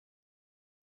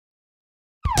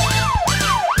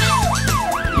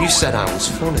said I was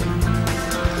funny.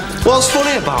 What's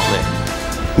funny about me?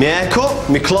 My haircut?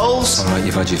 My clothes? All right,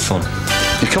 you've had your fun.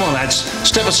 Come on, lads.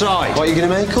 Step aside. What are you going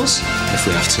to make us? If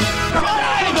we have to.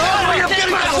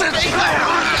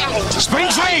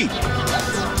 Speak free!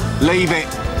 Leave it.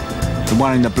 The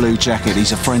one in the blue jacket,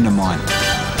 he's a friend of mine.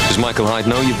 Does Michael Hyde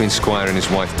know you've been squiring his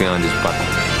wife behind his back?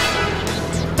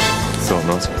 Thought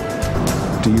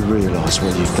not. Do you realise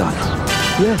what you've done?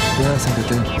 Yeah, I think I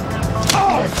do.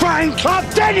 Oh, Frank! I'm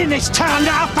dead in this town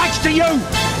now, thanks to you!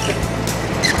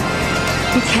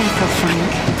 Be careful,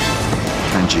 Frank.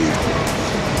 And you.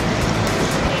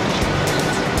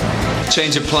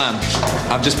 Change of plan.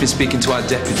 I've just been speaking to our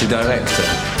deputy director.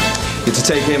 You're to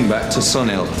take him back to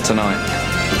Sunhill tonight.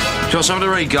 Do you want something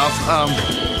to read, Gov?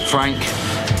 Frank.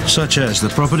 Such as the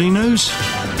property news?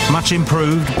 Much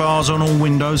improved, bars on all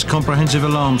windows, comprehensive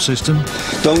alarm system.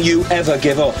 Don't you ever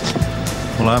give up.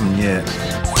 Well, I haven't yet.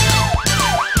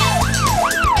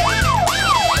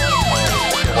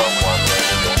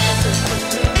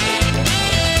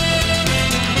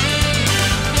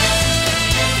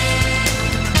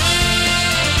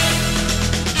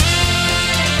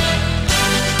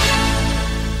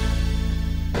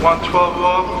 $112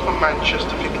 arrival from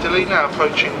Manchester, Piccadilly, now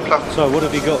approaching platform. So, what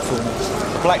have you got for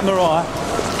me? Black Mariah?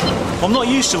 I'm not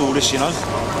used to all this, you know.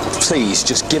 Please,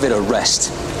 just give it a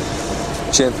rest.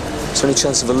 Jim, is there any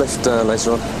chance of a lift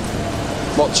later on?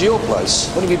 What, to your place?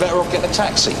 Wouldn't you be better off getting a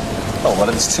taxi? Oh, well,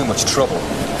 it's too much trouble.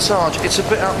 Sarge, it's a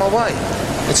bit out of my way.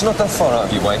 It's not that far out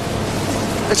of your way.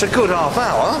 It's a good half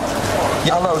hour.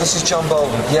 Yeah, hello, this is John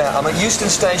Boulton. Yeah, I'm at Euston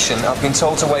Station. I've been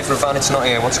told to wait for a van. It's not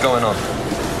here. What's going on?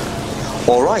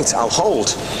 All right, I'll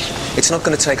hold. It's not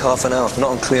going to take half an hour.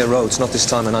 Not on clear roads, not this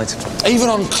time of night. Even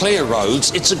on clear roads,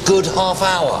 it's a good half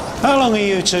hour. How long have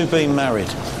you two been married?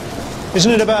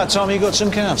 Isn't it about time you got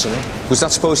some counselling? Was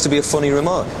that supposed to be a funny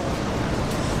remark?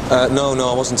 No,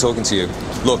 I wasn't talking to you.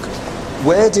 Look,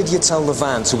 where did you tell the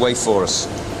van to wait for us?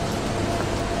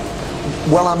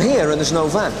 Well, I'm here and there's no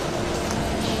van.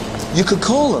 You could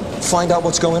call them, find out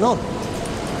what's going on.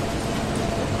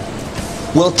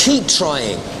 Well, keep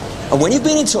trying. And when you've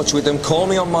been in touch with them, call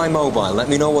me on my mobile. Let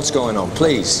me know what's going on,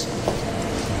 please.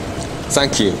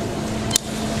 Thank you.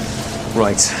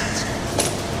 Right.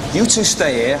 You two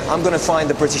stay here. I'm going to find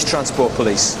the British Transport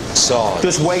Police. Sarge.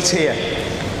 Just wait here.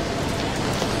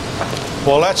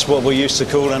 Well, that's what we used to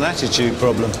call an attitude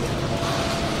problem.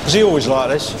 Is he always like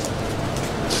this?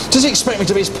 Does he expect me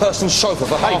to be his personal chauffeur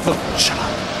for half a... Shut up.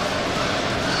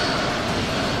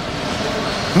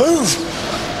 Move!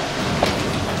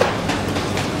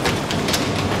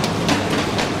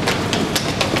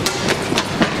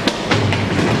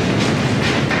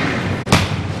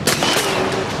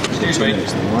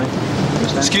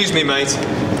 Excuse me, mate.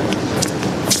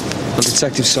 I'm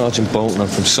Detective Sergeant Boulton. I'm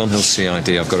from Sunhill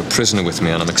CID. I've got a prisoner with me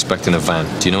and I'm expecting a van.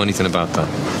 Do you know anything about that?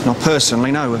 Not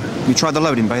personally, no. You tried the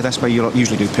loading bay, that's where you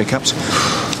usually do pickups.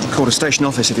 Call the station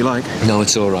office if you like. No,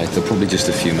 it's all right. They're probably just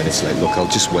a few minutes late. Look, I'll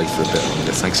just wait for a bit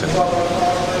longer. Thanks anyway.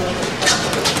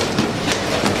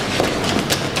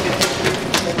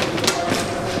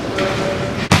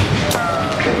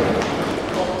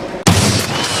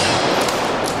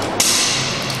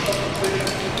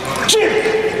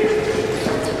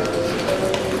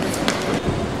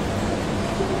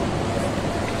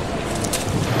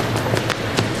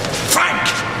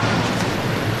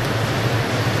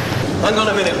 Hang on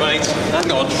a minute, mate.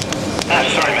 Hang on.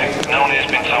 Sorry, mate. No one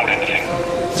has been told anything.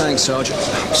 Thanks, Sergeant.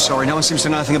 Sorry, no one seems to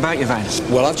know anything about your van.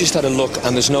 Well, I've just had a look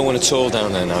and there's no one at all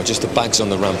down there now. Just the bags on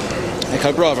the ramp.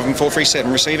 Echo Bravo from 437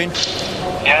 receiving.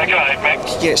 Yeah, go ahead,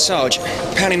 mate. Yeah, Sarge.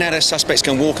 Apparently now their suspect's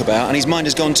gone walkabout and his mind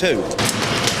has gone too.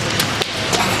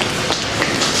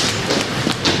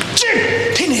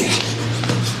 Jim! In here!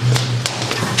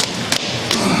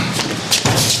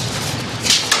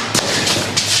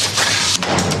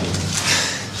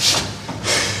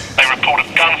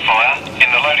 Gunfire in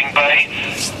the loading bay.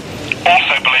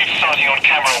 Also believed sighting on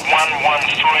camera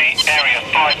 113, area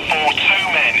 542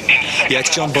 men in second. Yeah,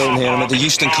 it's John Boulton here. I'm at the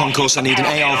Euston Concourse. I need an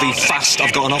ARV fast.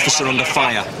 I've got an officer under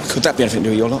fire. Could that be anything to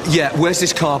do with your lot? Yeah, where's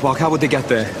this car park? How would they get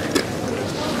there?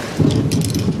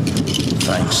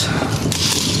 Thanks.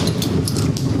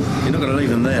 You're not going to leave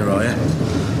them there, are you?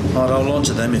 I'd hold on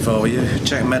to them if I were you.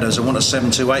 Jack Meadows, I want a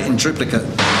 728 in triplicate.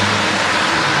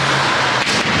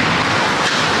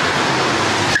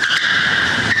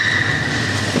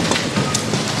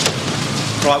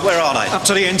 Right, where are they? Up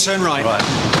to the end, turn right. Right.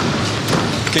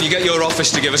 Can you get your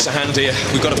office to give us a hand here?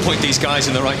 We've got to point these guys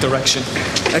in the right direction.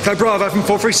 Echo Bravo from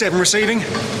 437 receiving.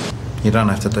 You don't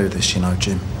have to do this, you know,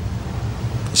 Jim.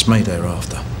 It's me they're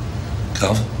after.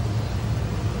 Gov?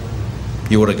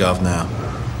 You're the Gov now.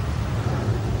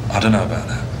 I don't know about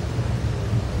that.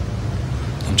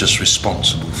 I'm just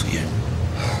responsible for you.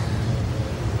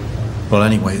 Well,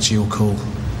 anyway, it's your call.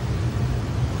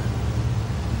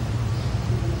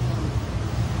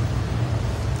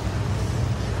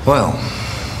 Well,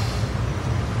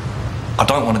 I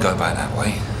don't want to go back that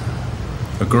way.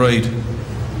 Agreed.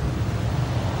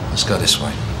 Let's go this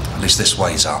way. At least this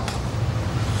way's up.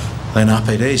 Then up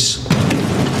it is.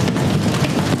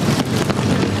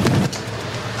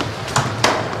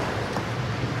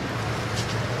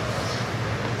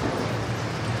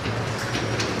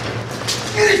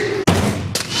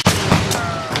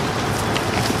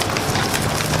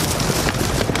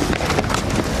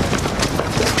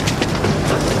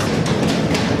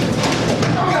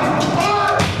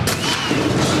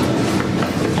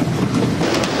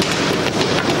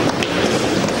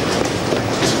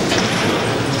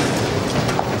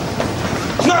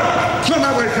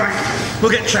 We'll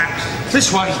get trapped.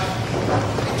 This way. A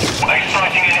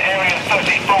sighting in area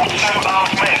 34, 2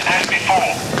 armed men as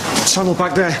before. Tunnel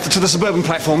back there to the suburban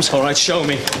platforms. All right, show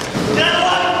me.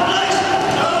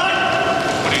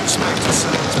 Inspector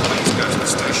Sands, please go to the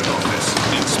station office.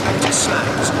 Inspector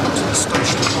Sands, to the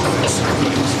station office,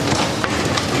 please.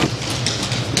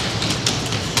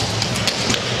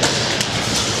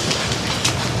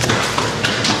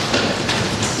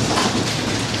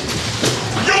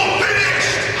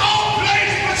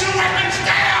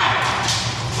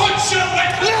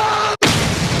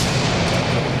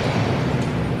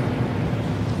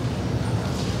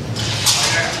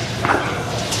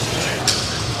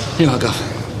 Here I go.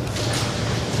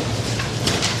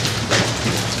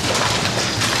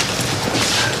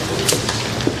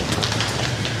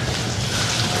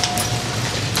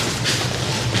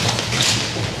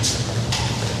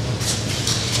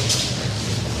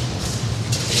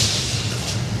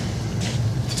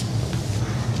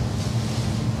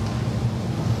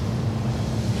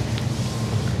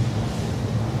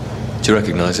 Do you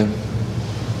recognise him?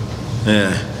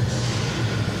 Yeah.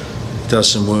 Does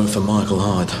some work for Michael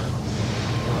Hyde.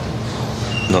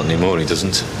 Not anymore, he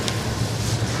doesn't.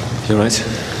 You all right?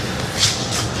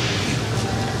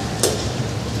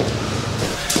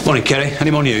 Morning, Kerry.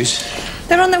 Any more news?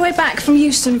 They're on their way back from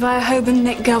Euston via Holborn,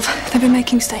 Nick Gov. They've been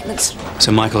making statements.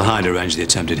 So Michael Hyde arranged the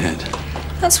attempted hit?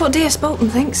 That's what DS Boulton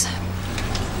thinks.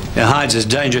 Yeah, Hyde's as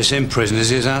dangerous in prison as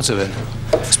he is out of it.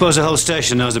 Suppose the whole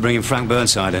station knows they're bringing Frank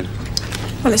Burnside in.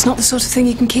 Well, it's not the sort of thing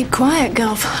you can keep quiet,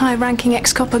 Gov. High-ranking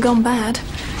ex-copper gone bad.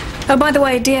 Oh, by the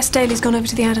way, DS Daly's gone over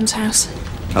to the Adams house.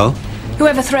 Oh?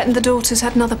 Whoever threatened the daughters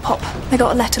had another pop. They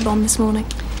got a letter bomb this morning.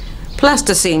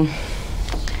 Plasticine.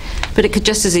 But it could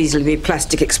just as easily be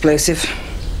plastic explosive.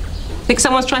 Think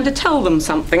someone's trying to tell them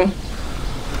something.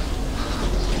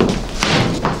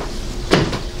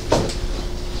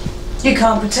 You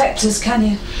can't protect us, can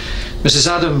you? Mrs.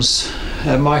 Adams,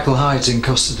 Michael Hyde's in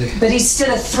custody. But he's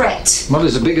still a threat. Well,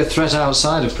 he's a bigger threat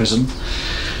outside of prison.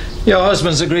 Your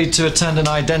husband's agreed to attend an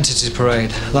identity parade.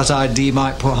 That ID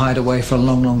might put Hyde away for a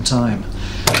long, long time.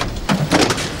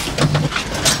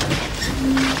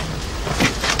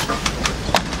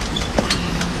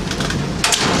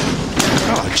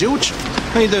 Hello, George.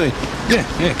 How you doing?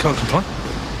 Yeah, can't complain.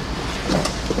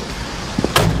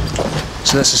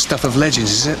 So that's the stuff of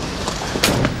legends, is it?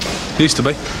 Used to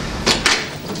be.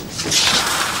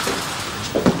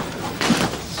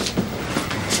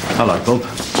 Hello, Bob.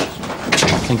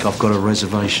 I think I've got a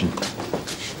reservation.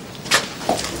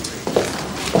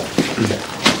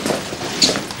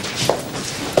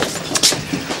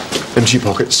 Empty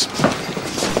pockets.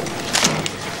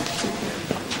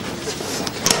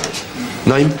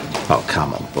 Name? Oh,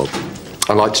 come on, Bob.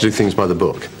 I like to do things by the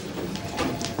book.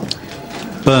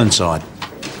 Burnside.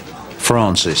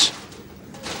 Francis.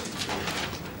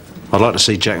 I'd like to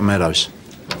see Jack Meadows.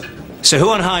 So who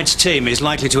on Hyde's team is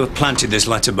likely to have planted this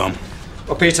letter bomb?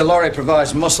 Well, Peter Lorry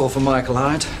provides muscle for Michael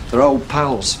Hyde. They're old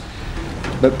pals.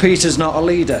 But Peter's not a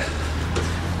leader.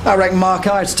 I reckon Mark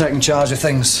Hyde's taking charge of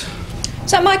things.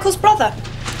 Is that Michael's brother?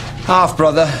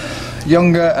 Half-brother.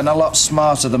 Younger and a lot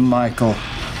smarter than Michael.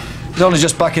 He's only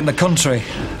just back in the country.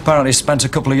 Apparently spent a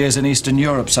couple of years in Eastern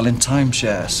Europe selling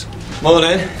timeshares.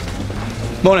 Morning.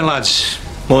 Morning, lads.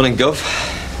 Morning, Gov.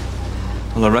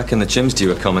 Well, I reckon the gym's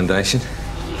due a commendation.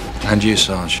 And you,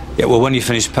 Sarge. Yeah, well, when you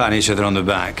finish patting each other on the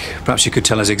back, perhaps you could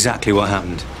tell us exactly what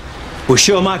happened. We're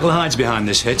sure Michael Hyde's behind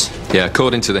this hit. Yeah,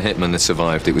 according to the hitman that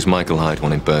survived, it was Michael Hyde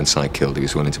wanting Burnside killed. He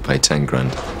was willing to pay 10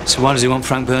 grand. So why does he want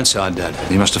Frank Burnside dead?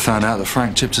 He must have found out that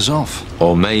Frank tipped us off.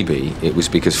 Or maybe it was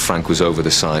because Frank was over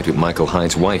the side with Michael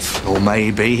Hyde's wife. Or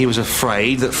maybe he was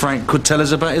afraid that Frank could tell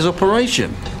us about his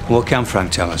operation. What can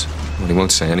Frank tell us? Well, he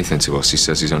won't say anything to us. He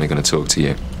says he's only going to talk to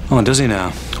you. Oh, does he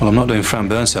now? Well, I'm not doing Frank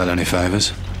Burnside any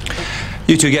favours.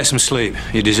 You two get some sleep.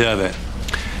 You deserve it.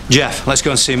 Jeff, let's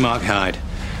go and see Mark Hyde.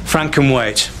 Frank can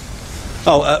wait.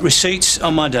 Oh, receipts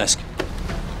on my desk.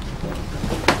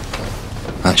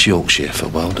 That's Yorkshire for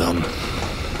well done.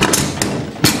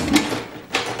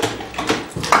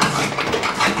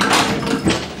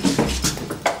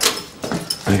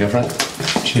 There you go,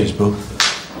 Frank. Cheers, Bob.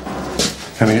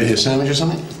 Can we get you a sandwich or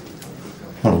something?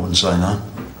 Well, I wouldn't say no.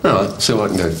 All right, see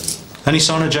what I can do. Any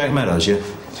sign of Jack Meadows yet?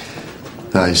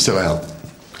 No, he's still out.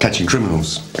 Catching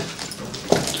criminals.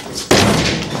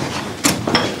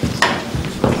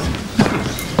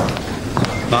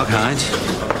 Mark Hyde.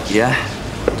 Yeah?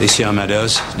 DCI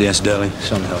Meadows, DS Daily,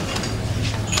 Sunhill.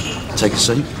 Take a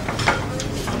seat.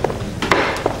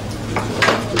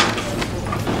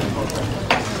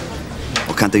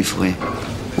 What can I do for you?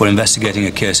 We're investigating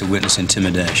a case of witness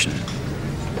intimidation.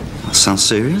 That sounds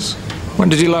serious. When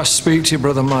did you last speak to your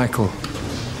brother Michael?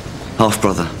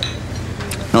 Half-brother.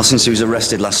 Not since he was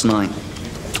arrested last night.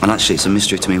 And actually, it's a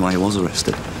mystery to me why he was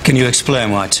arrested. Can you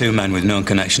explain why two men with known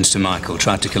connections to Michael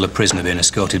tried to kill a prisoner being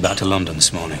escorted back to London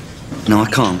this morning? No, I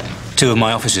can't. Two of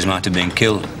my officers might have been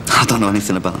killed. I don't know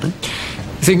anything about it.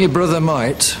 You think your brother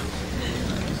might?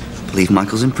 I believe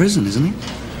Michael's in prison, isn't he?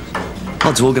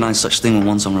 Hard to organise such thing when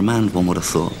one's on remand, one would have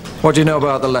thought. What do you know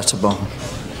about the letter bomb?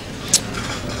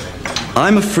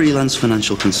 I'm a freelance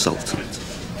financial consultant.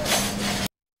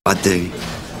 I do.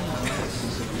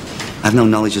 I have no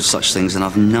knowledge of such things, and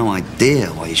I've no idea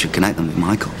why you should connect them with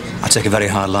Michael. I take a very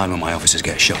hard line when my officers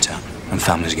get shot at and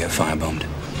families get firebombed.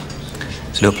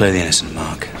 So don't play the innocent,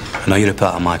 Mark. I know you're a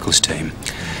part of Michael's team.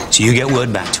 So you get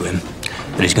word back to him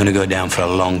that he's going to go down for a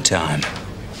long time.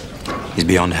 He's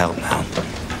beyond help now.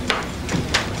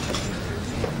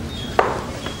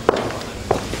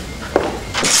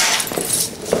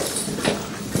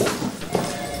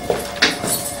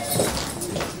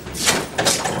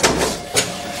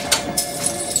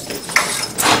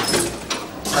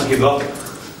 Thank you, Bob.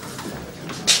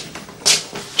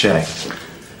 Jack.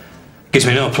 Gives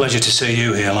me no pleasure to see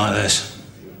you here like this.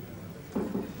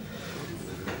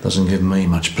 Doesn't give me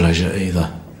much pleasure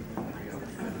either.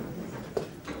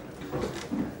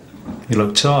 You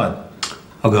look tired.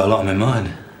 I've got a lot on my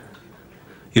mind.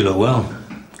 You look well,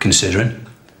 considering.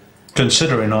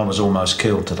 Considering I was almost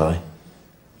killed today.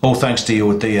 All thanks to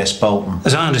your DS Boulton.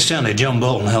 As I understand it, John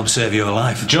Boulton helped save your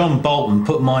life. John Boulton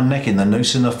put my neck in the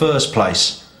noose in the first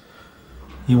place.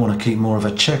 You want to keep more of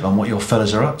a check on what your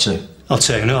fellas are up to. I'll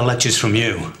take no lectures from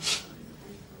you.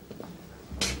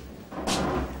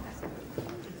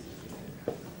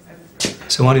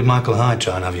 So why did Michael Hyde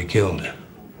try and have you killed?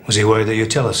 Was he worried that you'd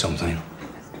tell us something?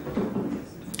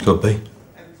 Could be.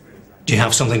 Do you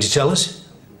have something to tell us?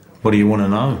 What do you want to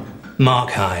know?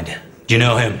 Mark Hyde. Do you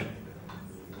know him?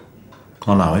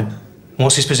 I know him.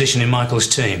 What's his position in Michael's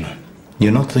team?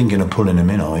 You're not thinking of pulling him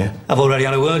in, are you? I've already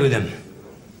had a word with him.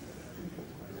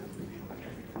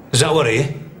 Does that worry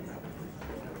you?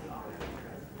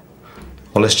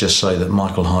 Well, let's just say that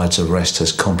Michael Hyde's arrest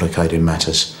has complicated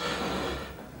matters.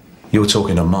 Your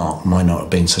talking to Mark might not have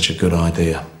been such a good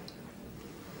idea.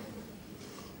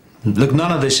 Look,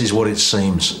 none of this is what it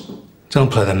seems.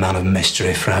 Don't play the man of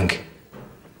mystery, Frank.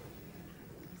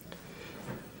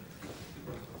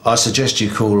 I suggest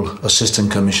you call Assistant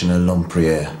Commissioner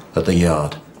Lompriere at the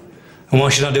Yard. And why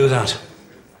should I do that?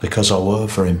 Because I work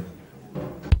for him.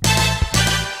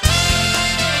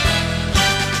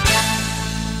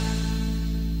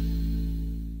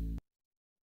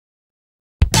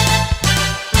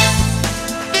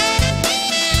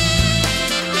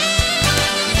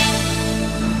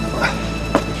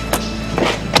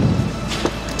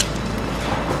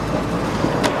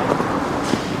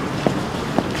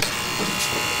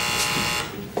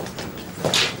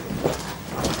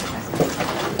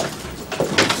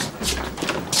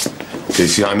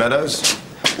 DCI Meadows,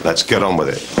 let's get on with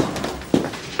it.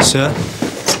 Sir?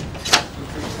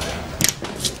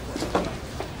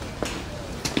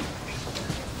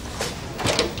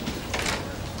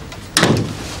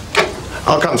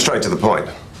 I'll come straight to the point.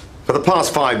 For the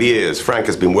past 5 years, Frank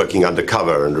has been working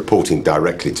undercover and reporting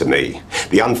directly to me.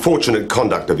 The unfortunate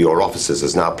conduct of your officers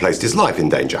has now placed his life in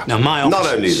danger. Now, my officers...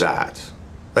 Not only that,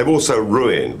 they've also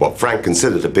ruined what Frank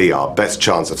considered to be our best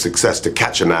chance of success to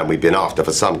catch a man we've been after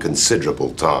for some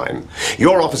considerable time.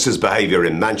 Your officers' behaviour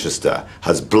in Manchester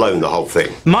has blown the whole thing.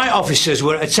 My officers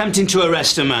were attempting to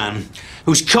arrest a man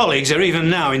whose colleagues are even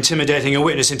now intimidating a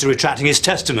witness into retracting his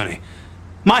testimony.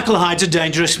 Michael Hyde's a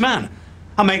dangerous man.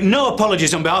 I make no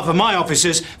apologies on behalf of my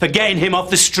officers for getting him off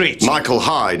the street. Michael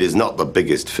Hyde is not the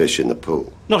biggest fish in the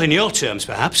pool. Not in your terms,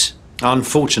 perhaps.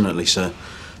 Unfortunately, sir,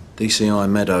 DCI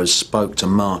Meadows spoke to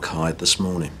Mark Hyde this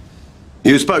morning.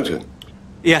 You spoke to him?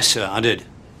 Yes, sir, I did.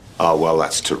 Oh, well,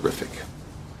 that's terrific.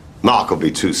 Mark will be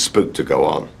too spooked to go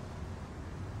on.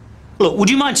 Look,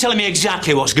 would you mind telling me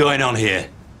exactly what's going on here?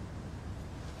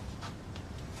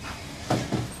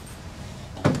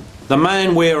 The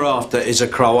man we're after is a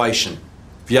Croatian,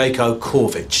 Vjeko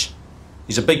Korvic.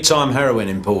 He's a big-time heroin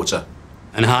importer.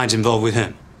 And Hyde's involved with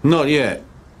him? Not yet.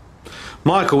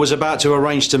 Michael was about to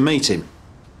arrange to meet him.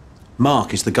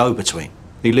 Mark is the go-between.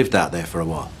 He lived out there for a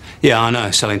while. Yeah, I know,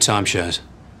 selling timeshares.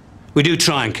 We do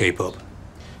try and keep up.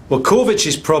 Well,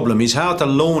 Korvic's problem is how to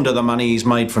launder the money he's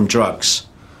made from drugs.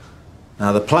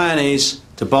 Now, the plan is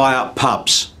to buy up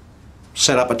pubs,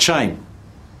 set up a chain.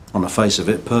 On the face of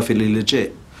it, perfectly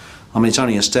legit. I mean, it's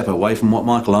only a step away from what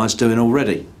Michael Hyde's doing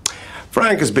already.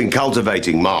 Frank has been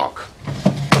cultivating Mark.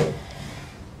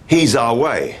 He's our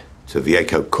way to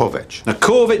Vjeko Korvic. Now,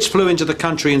 Korvic flew into the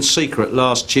country in secret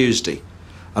last Tuesday.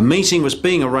 A meeting was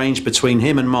being arranged between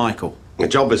him and Michael.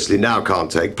 Which obviously now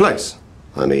can't take place.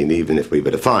 I mean, even if we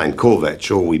were to find Korvic,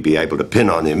 all we'd be able to pin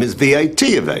on him is VAT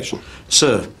evasion.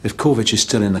 Sir, if Korvic is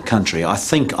still in the country, I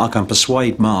think I can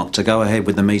persuade Mark to go ahead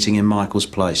with the meeting in Michael's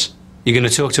place. You're going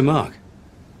to talk to Mark?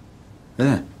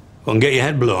 Yeah. Well, and get your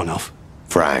head blown off.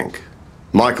 Frank,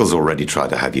 Michael's already tried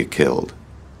to have you killed.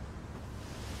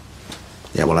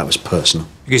 Yeah, well, that was personal.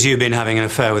 Because you've been having an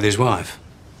affair with his wife?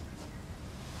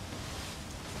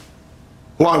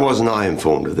 Why wasn't I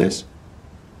informed of this?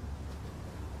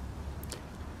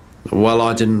 Well,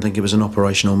 I didn't think it was an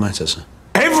operational matter, sir.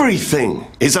 Everything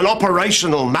is an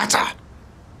operational matter.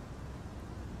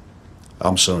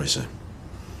 I'm sorry, sir.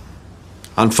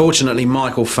 Unfortunately,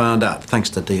 Michael found out, thanks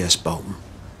to DS Boulton.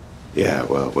 Yeah,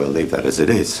 well, we'll leave that as it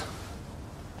is.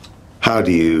 How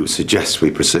do you suggest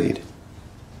we proceed?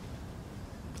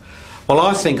 Well,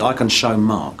 I think I can show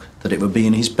Mark that it would be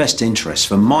in his best interest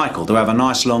for Michael to have a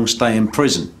nice long stay in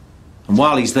prison. And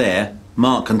while he's there,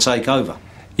 Mark can take over.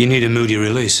 You need a moody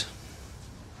release.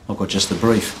 I've got just the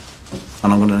brief.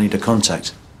 And I'm going to need a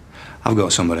contact. I've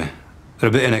got somebody. They're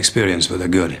a bit inexperienced, but they're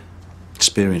good.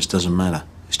 Experience doesn't matter.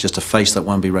 It's just a face that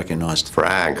won't be recognised.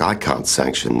 Frank, I can't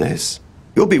sanction this.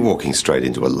 You'll be walking straight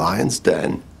into a lion's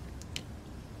den.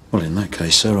 Well, in that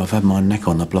case, sir, I've had my neck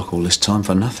on the block all this time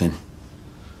for nothing.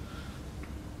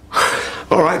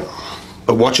 All right,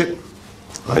 but watch it.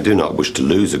 I do not wish to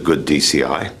lose a good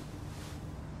DCI.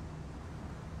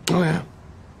 Oh, yeah.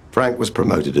 Frank was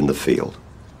promoted in the field.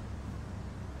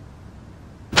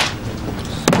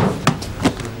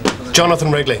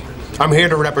 Jonathan Wrigley. I'm here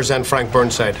to represent Frank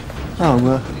Burnside.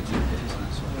 Oh,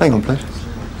 hang on, please.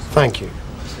 Thank you.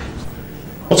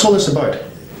 What's all this about?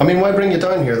 I mean, why bring you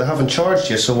down here? They haven't charged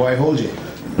you, so why hold you?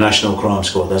 National Crime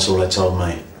Squad, that's all they told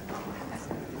me.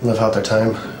 They've had their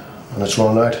time, and it's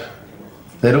run out.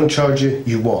 They don't charge you,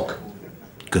 you walk.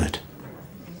 Good.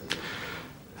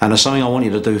 And there's something I want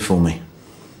you to do for me.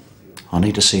 I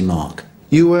need to see Mark.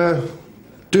 You,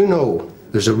 do know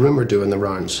there's a rumour doing the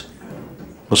rounds.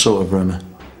 What sort of rumour?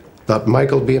 That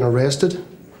Michael being arrested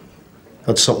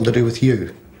had something to do with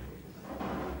you.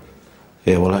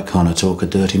 Yeah, well, that kind of talk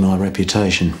would dirty my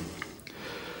reputation.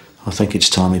 I think it's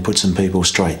time we put some people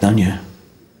straight, don't you?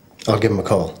 I'll give him a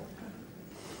call.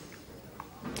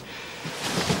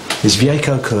 Is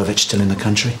Vjeko Korvic still in the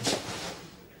country?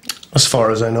 As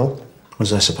far as I know.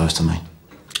 What's that supposed to mean?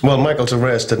 Well, Michael's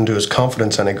arrest didn't do his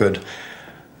confidence any good.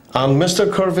 And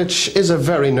Mr. Korvic is a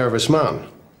very nervous man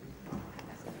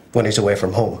when he's away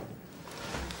from home.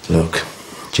 Look,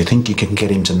 do you think you can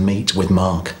get him to meet with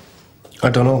Mark? I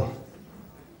don't know.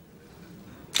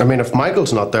 I mean, if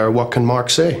Michael's not there, what can Mark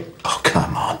say? Oh,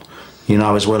 come on. You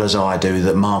know as well as I do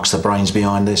that Mark's the brains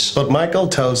behind this. But Michael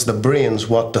tells the brains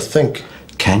what to think.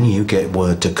 Can you get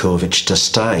word to Korvic to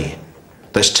stay?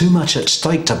 There's too much at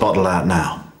stake to bottle out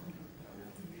now.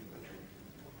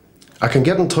 I can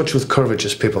get in touch with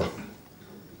Korvic's people.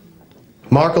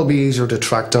 Mark will be easier to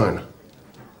track down.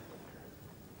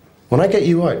 When I get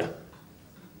you out,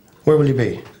 where will you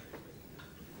be?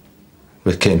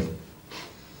 With Kim.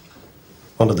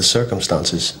 Under the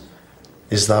circumstances,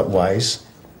 is that wise?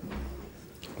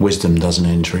 Wisdom doesn't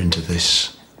enter into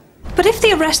this. But if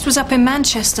the arrest was up in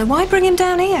Manchester, why bring him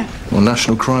down here? Well,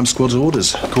 National Crime Squad's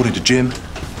orders, according to Jim.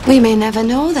 We may never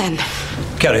know then.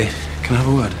 Kerry, can I have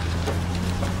a word?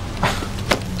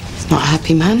 He's not a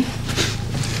happy man.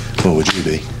 What would you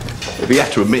be? If he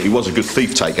had to admit he was a good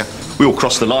thief taker, we all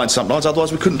cross the line sometimes,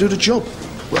 otherwise we couldn't do the job.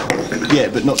 Well, yeah,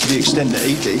 but not to the extent that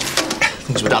he did.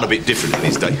 Things were done a bit different in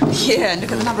his day. Yeah, and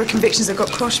look at the number of convictions that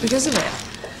got quashed because of it.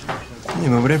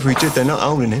 Yeah, well, whatever he did, they're not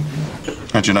holding him.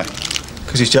 How'd you know?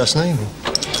 Because he's just named.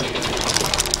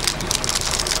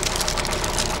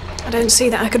 don't see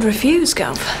that I could refuse,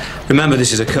 Gov. Remember,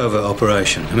 this is a covert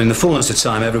operation. I mean, the fullness of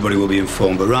time, everybody will be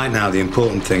informed, but right now, the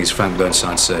important thing is Frank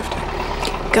Burnside's safety.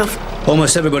 Gov.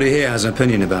 Almost everybody here has an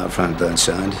opinion about Frank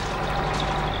Burnside.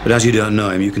 But as you don't know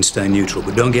him, you can stay neutral,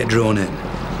 but don't get drawn in.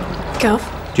 Gov.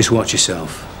 Just watch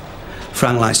yourself.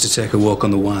 Frank likes to take a walk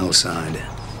on the wild side.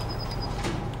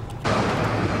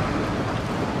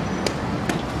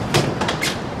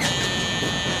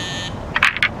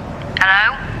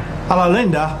 Hello? Hello,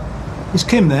 Linda. Is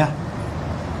Kim there?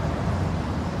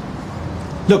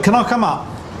 Look, can I come up?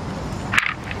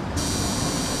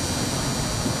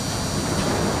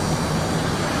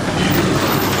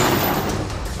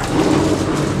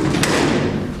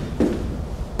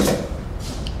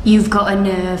 You've got a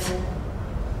nerve.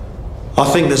 I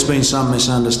think there's been some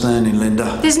misunderstanding,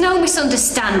 Linda. There's no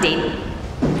misunderstanding.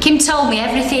 Kim told me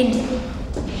everything.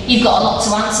 You've got a lot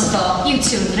to answer for. You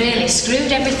two really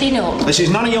screwed everything up. This is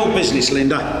none of your business,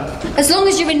 Linda. As long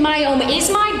as you're in my home, it is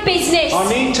my business. I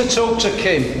need to talk to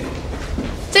Kim.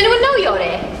 Does anyone know you're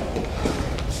here?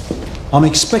 I'm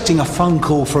expecting a phone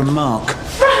call from Mark.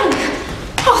 Frank!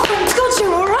 Oh, thank God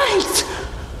you're all right.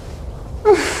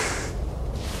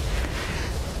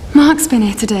 Mark's been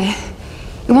here today.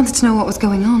 He wanted to know what was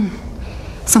going on.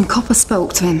 Some copper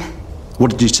spoke to him.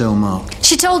 What did you tell Mark?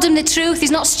 She told him the truth.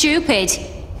 He's not stupid.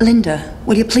 Linda,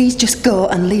 will you please just go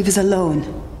and leave us alone?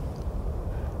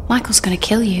 Michael's going to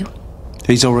kill you.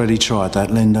 He's already tried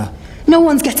that, Linda. No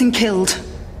one's getting killed.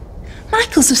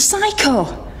 Michael's a psycho.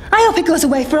 I hope he goes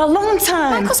away for a long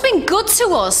time. Michael's been good to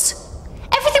us.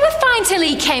 Everything was fine till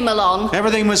he came along.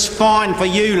 Everything was fine for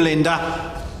you, Linda.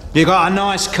 You got a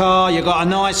nice car, you got a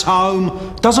nice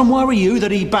home. Doesn't worry you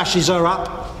that he bashes her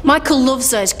up. Michael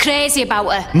loves her, he's crazy about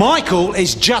her. Michael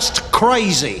is just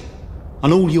crazy.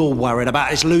 And all you're worried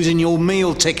about is losing your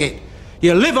meal ticket.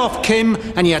 You live off Kim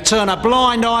and you turn a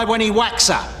blind eye when he whacks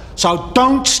her. So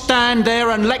don't stand there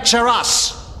and lecture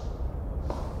us.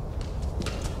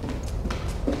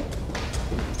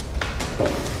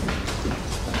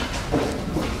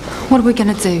 What are we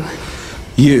gonna do?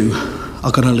 You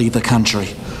are gonna leave the country.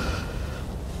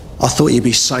 I thought you'd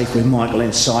be safe with Michael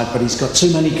inside, but he's got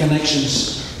too many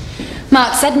connections.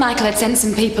 Mark said Michael had sent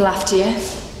some people after you.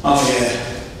 Oh,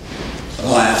 yeah.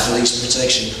 Well, I have police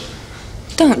protection.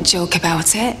 Don't joke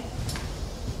about it.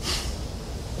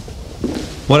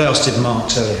 What else did Mark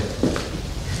tell you?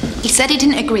 He said he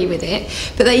didn't agree with it,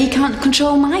 but that he can't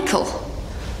control Michael.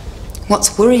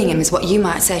 What's worrying him is what you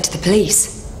might say to the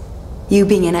police. You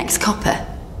being an ex-copper.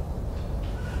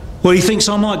 Well, he thinks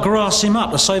I might grass him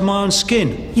up to save my own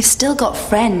skin. You've still got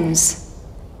friends.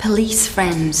 Police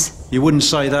friends. You wouldn't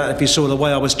say that if you saw the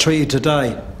way I was treated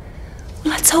today.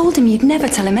 Well, I told him you'd never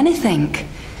tell him anything.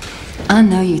 I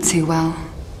know you too well.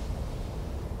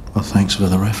 Well, thanks for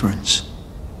the reference.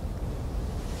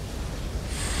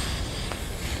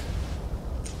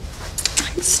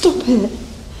 Stop it.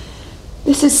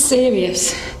 This is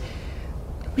serious.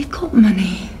 We've got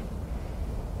money.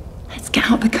 Let's get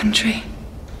out of the country.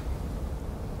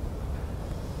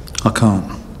 I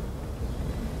can't.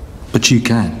 But you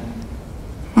can.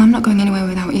 Well, I'm not going anywhere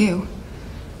without you.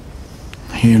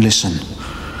 Here, listen.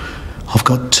 I've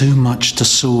got too much to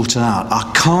sort out.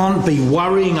 I can't be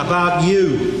worrying about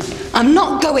you. I'm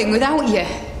not going without you.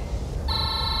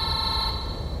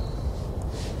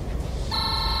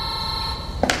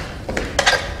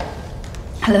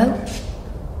 Hello?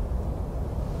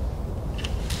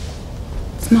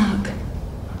 It's Mark.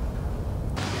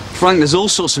 Frank, there's all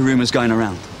sorts of rumours going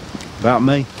around. About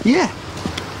me? Yeah.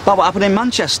 About what happened in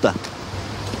Manchester.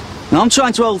 Now, I'm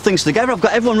trying to hold things together. I've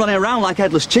got everyone running around like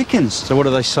headless chickens. So what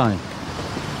are they saying?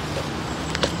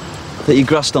 That you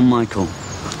grassed on Michael.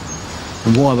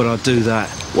 And why would I do that?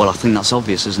 Well, I think that's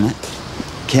obvious, isn't it?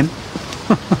 Kim?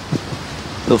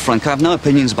 Look, Frank, I have no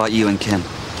opinions about you and Kim.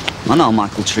 I know how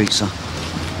Michael treats her.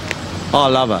 I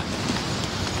love her.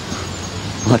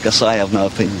 Like I say, I have no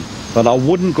opinion. But I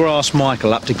wouldn't grass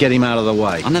Michael up to get him out of the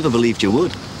way. I never believed you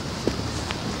would.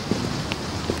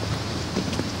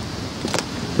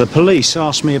 The police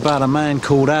asked me about a man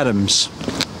called Adams.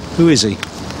 Who is he?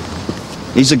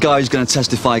 He's a guy who's going to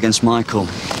testify against Michael.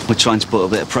 We're trying to put a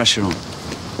bit of pressure on.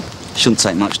 Shouldn't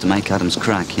take much to make Adams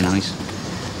crack, you know. He's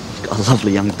got a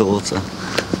lovely young daughter.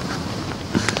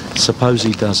 Suppose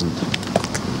he doesn't.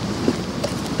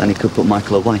 Then he could put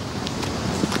Michael away.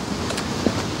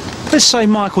 Let's say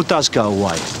Michael does go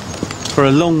away. For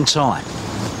a long time.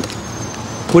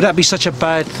 Would that be such a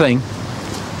bad thing?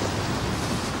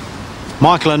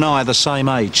 Michael and I are the same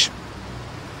age.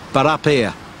 But up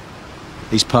here,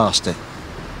 he's past it.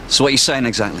 So what are you saying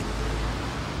exactly?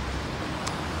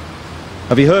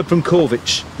 Have you heard from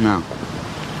Corvich? No.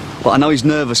 Well, I know he's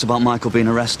nervous about Michael being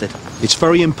arrested. It's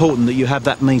very important that you have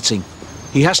that meeting.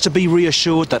 He has to be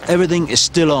reassured that everything is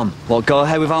still on. Well, go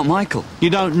ahead without Michael. You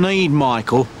don't need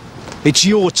Michael. It's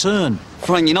your turn.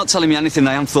 Frank, you're not telling me anything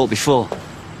I haven't thought before.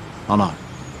 I know.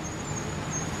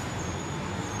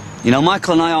 You know,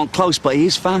 Michael and I aren't close, but he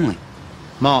is family.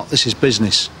 Mark, this is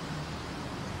business.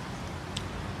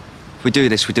 If we do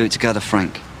this, we do it together,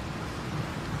 Frank.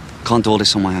 Can't do all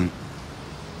this on my own.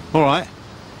 All right.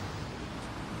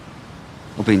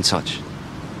 We'll be in touch.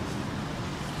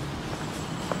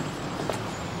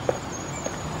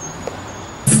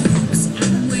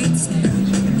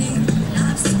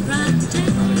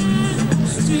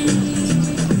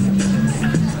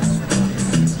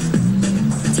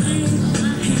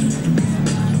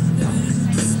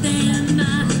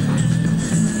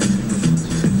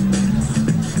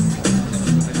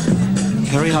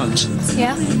 Harry Holmes.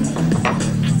 Yeah?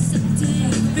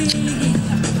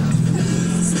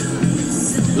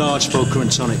 Large vodka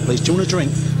and tonic, please. Do you want a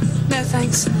drink? No,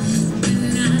 thanks.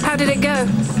 How did it go?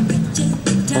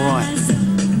 All right.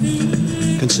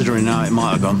 Considering how it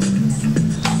might have gone.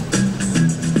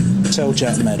 Tell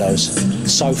Jack Meadows.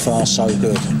 So far, so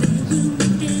good.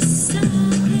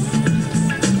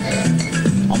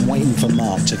 I'm waiting for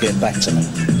Mark to get back to me.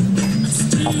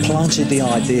 I've planted the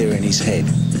idea in his head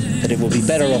that it would be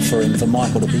better off for him for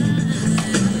Michael to be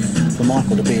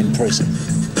in prison.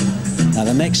 Now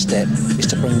the next step is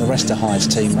to bring the rest of Hyde's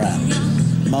team round.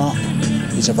 Mark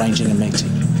is arranging a meeting.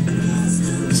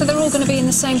 So they're all going to be in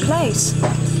the same place?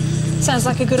 Sounds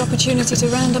like a good opportunity to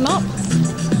round them up.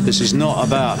 This is not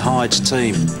about Hyde's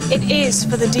team. It is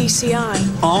for the DCI.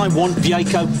 I want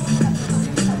Vjeko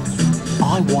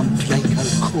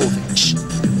Korvich.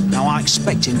 Now I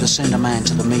expect him to send a man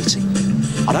to the meeting.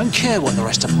 I don't care what the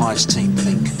rest of Hyde's team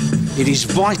think. It is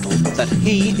vital that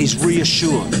he is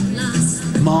reassured.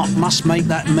 Mark must make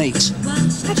that meet.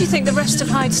 How do you think the rest of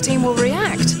Hyde's team will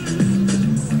react?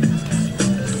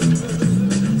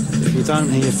 If you don't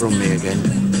hear from me again,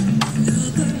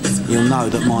 you'll know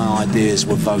that my ideas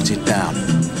were voted down.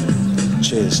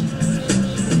 Cheers.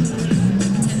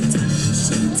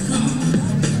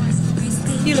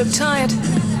 You look tired.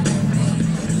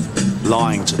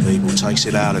 Lying to people takes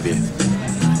it out of you.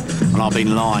 And I've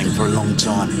been lying for a long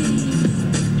time.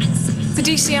 The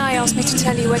DCI asked me to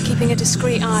tell you we're keeping a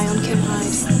discreet eye on Kim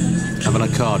Hyde. Having a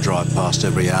car drive past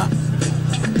every hour.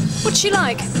 What's she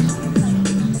like?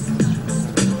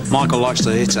 Michael likes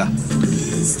to hit her.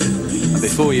 And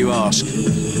before you ask,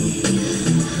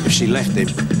 if she left him,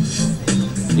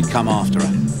 he'd come after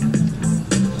her.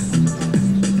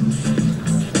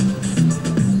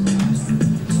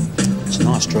 It's a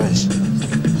nice dress.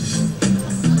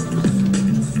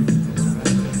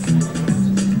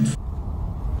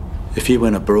 If you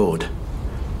went abroad,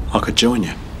 I could join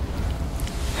you.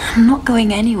 I'm not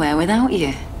going anywhere without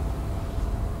you.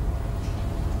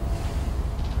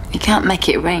 You can't make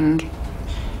it ring.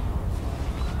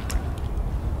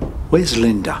 Where's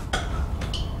Linda?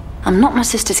 I'm not my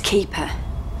sister's keeper.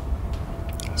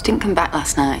 She didn't come back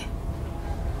last night.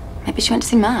 Maybe she went to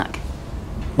see Mark.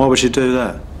 Why would she do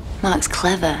that? Mark's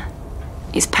clever.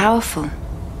 He's powerful.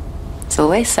 It's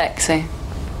always sexy.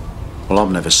 Well,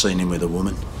 I've never seen him with a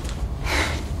woman.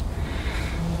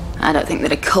 I don't think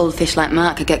that a cold fish like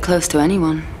Mark could get close to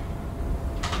anyone.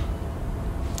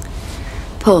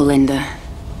 Poor Linda.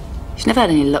 She's never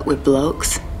had any luck with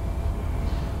blokes.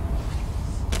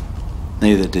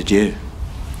 Neither did you.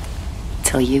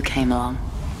 Till you came along.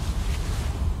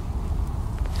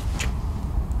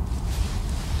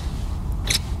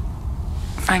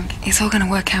 Frank, it's all gonna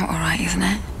work out all right, isn't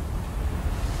it?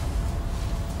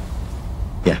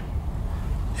 Yeah.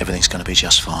 Everything's gonna be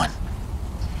just fine.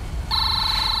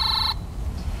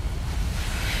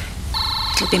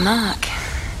 It'll be Mark.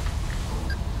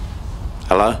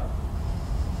 Hello?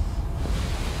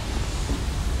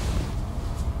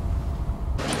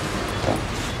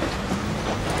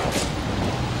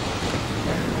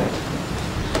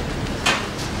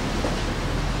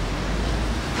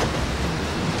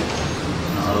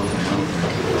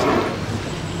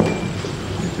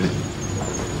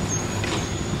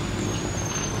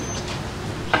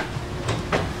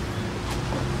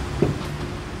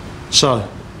 So,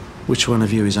 which one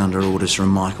of you is under orders from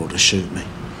Michael to shoot me?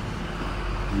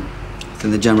 I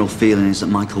think the general feeling is that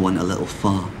Michael went a little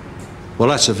far. Well,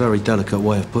 that's a very delicate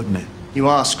way of putting it. You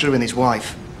are screwing his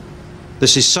wife.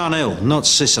 This is Sun Hill, not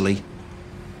Sicily.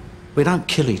 We don't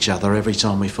kill each other every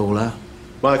time we fall out.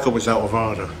 Michael was out of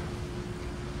order.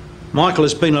 Michael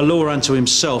has been a law unto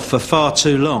himself for far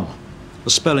too long. The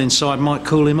spell inside might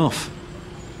cool him off.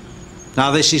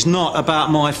 Now, this is not about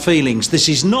my feelings. This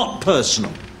is not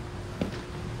personal.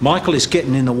 Michael is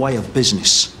getting in the way of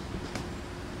business.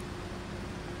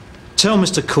 Tell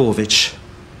Mr. Corvich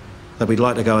that we'd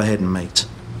like to go ahead and meet.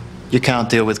 You can't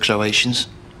deal with Croatians.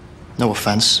 No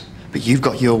offence, but you've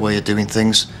got your way of doing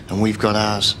things, and we've got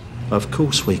ours. Of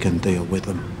course we can deal with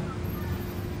them.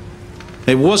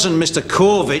 It wasn't Mr.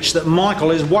 Corvich that Michael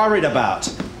is worried about.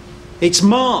 It's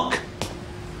Mark.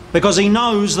 Because he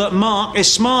knows that Mark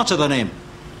is smarter than him.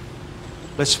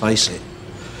 Let's face it,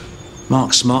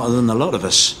 Mark's smarter than a lot of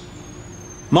us.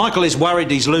 Michael is worried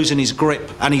he's losing his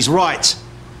grip, and he's right.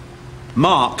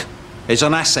 Mark is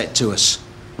an asset to us.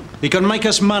 He can make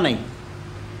us money.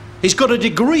 He's got a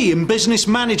degree in business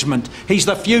management. He's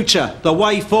the future, the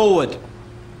way forward.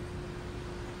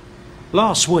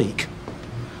 Last week,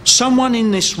 someone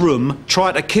in this room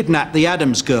tried to kidnap the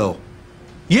Adams girl.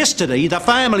 Yesterday, the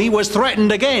family was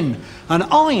threatened again, and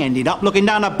I ended up looking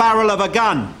down the barrel of a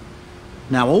gun.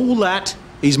 Now, all that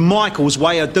is Michael's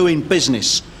way of doing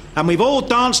business, and we've all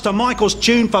danced to Michael's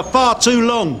tune for far too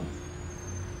long.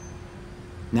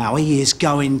 Now he is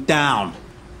going down.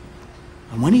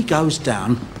 And when he goes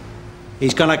down,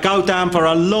 he's going to go down for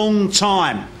a long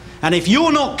time. And if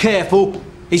you're not careful,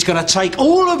 he's going to take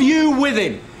all of you with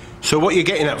him. So what are you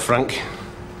getting at, Frank?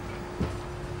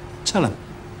 Tell him.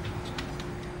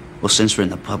 Well, since we're in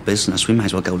the pub business, we may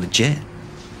as well go legit.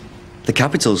 The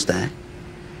capital's there,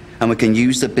 and we can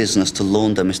use the business to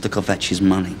launder Mr. Corvich's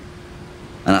money.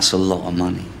 And that's a lot of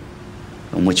money,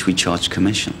 on which we charge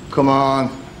commission. Come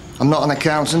on. I'm not an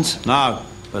accountant. No,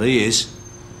 but he is.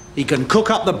 He can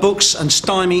cook up the books and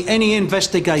stymie any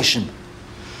investigation.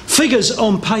 Figures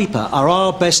on paper are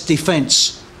our best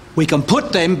defence. We can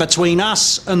put them between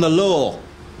us and the law.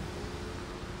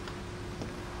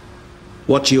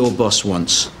 What your boss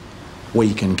wants,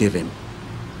 we can give him.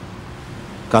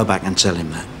 Go back and tell him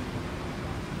that.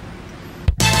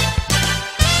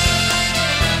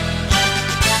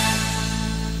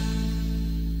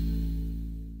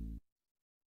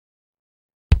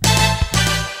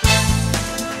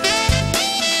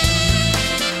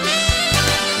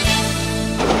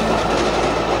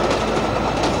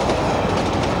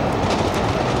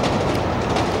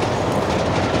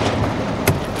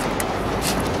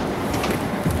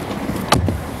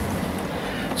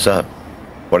 So,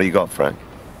 what do you got, Frank?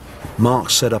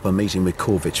 Mark set up a meeting with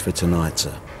Corvich for tonight,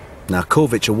 sir. Now,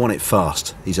 Corvich will want it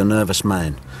fast. He's a nervous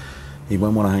man. He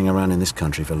won't want to hang around in this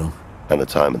country for long. And the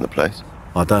time and the place?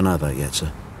 I don't know that yet,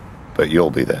 sir. But you'll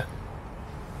be there?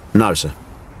 No, sir.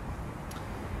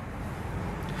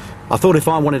 I thought if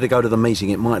I wanted to go to the meeting,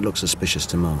 it might look suspicious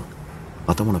to Mark.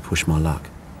 I don't want to push my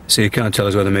luck. So you can't tell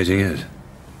us where the meeting is?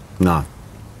 No.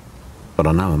 But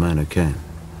I know a man who can.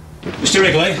 Mr.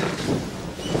 Wrigley.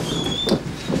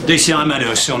 DCI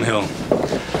Meadows, Sun Hill.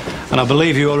 And I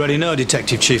believe you already know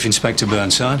Detective Chief Inspector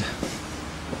Burnside.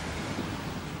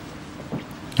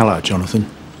 Hello, Jonathan.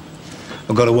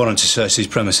 I've got a warrant to search these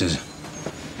premises.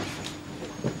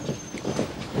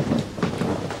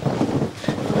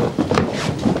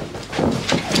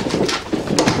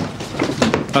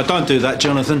 Don't do that,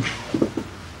 Jonathan.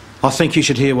 I think you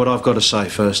should hear what I've got to say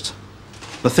first.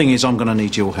 The thing is, I'm going to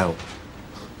need your help.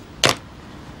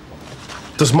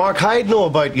 Does Mark Hyde know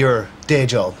about your day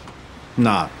job?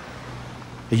 No.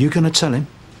 Are you going to tell him?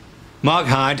 Mark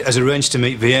Hyde has arranged to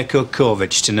meet Michael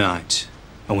Corvich tonight,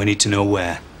 and we need to know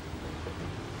where.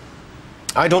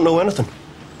 I don't know anything.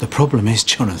 The problem is,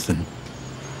 Jonathan,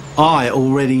 I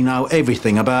already know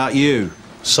everything about you.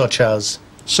 Such as?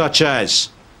 Such as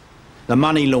the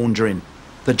money laundering,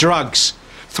 the drugs,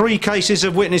 3 cases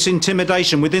of witness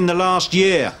intimidation within the last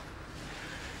year.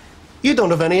 You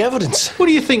don't have any evidence. What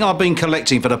do you think I've been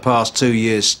collecting for the past 2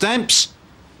 years? Stamps?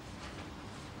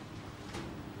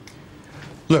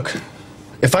 Look,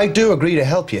 if I do agree to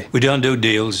help you... We don't do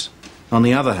deals. On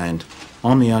the other hand,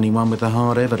 I'm the only one with the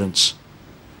hard evidence.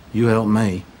 You help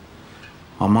me,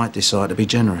 I might decide to be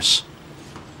generous.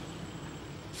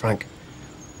 Frank,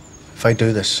 if I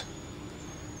do this,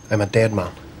 I'm a dead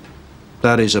man.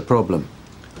 That is a problem.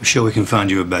 I'm sure we can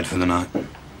find you a bed for the night.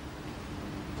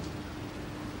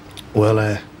 Well,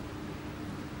 I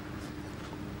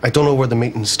don't know where the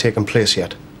meeting's taking place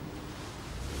yet.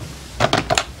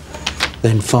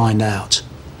 Then find out.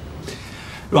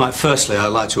 Right, firstly, I'd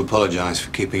like to apologise for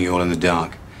keeping you all in the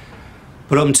dark.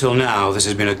 But up until now, this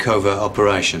has been a covert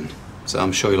operation, so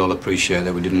I'm sure you'll all appreciate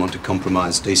that we didn't want to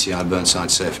compromise DCI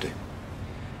Burnside's safety.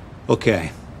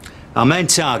 Okay, our main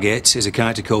target is a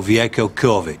character called Michael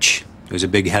Corvich, who's a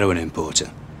big heroin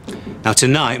importer. Now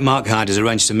tonight, Mark Hyde has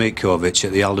arranged to meet Corvich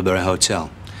at the Aldeburgh Hotel.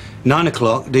 9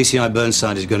 o'clock, DCI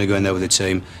Burnside is going to go in there with a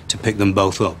team to pick them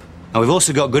both up. Now we've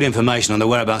also got good information on the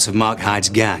whereabouts of Mark Hyde's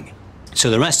gang. So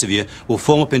the rest of you will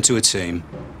form up into a team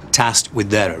tasked with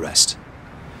their arrest.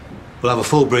 We'll have a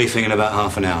full briefing in about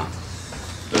half an hour.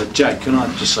 Jack, can I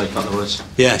just say a couple of words?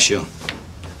 Yeah, sure.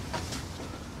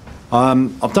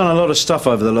 I've done a lot of stuff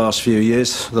over the last few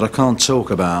years that I can't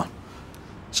talk about.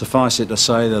 Suffice it to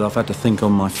say that I've had to think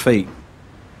on my feet.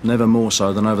 Never more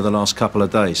so than over the last couple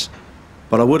of days.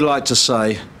 But I would like to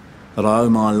say that I owe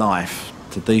my life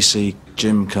to DC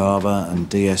Jim Carver and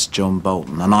DS John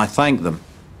Boulton, and I thank them.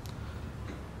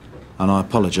 And I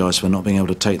apologise for not being able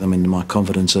to take them into my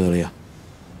confidence earlier.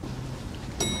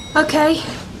 Okay.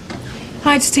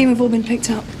 Hyde's team have all been picked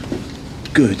up.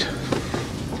 Good.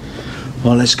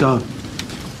 Well, let's go.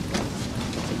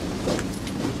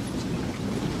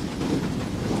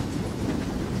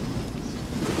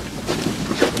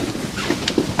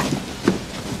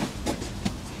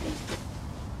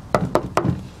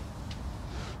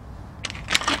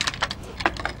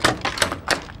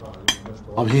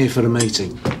 I'm here for the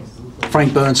meeting.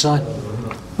 Frank Burnside.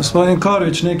 Господин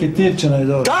Kovic, neki tipčanaj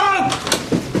dođe.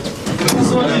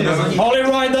 Hold it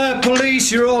right there,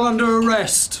 police. You're all under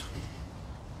arrest.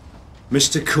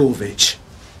 Mr. Kovic.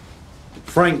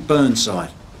 Frank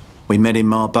Burnside. We met in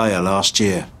Marbella last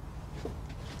year.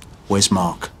 Where's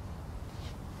Mark?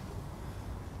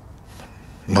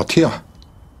 Not here.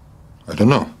 I don't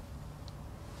know.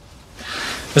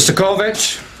 Mr.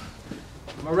 Kovic,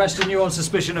 I'm arresting you on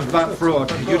suspicion of VAT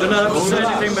fraud. You do not have to say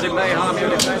anything, but it may harm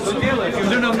your defense. If you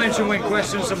do not mention when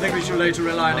questioned something which you later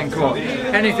rely on in court,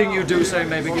 anything you do say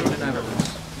may be given in evidence.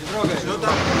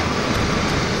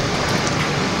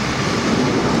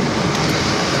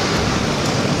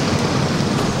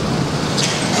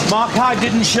 Mark Hyde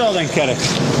didn't show then, Kerry?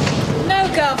 No,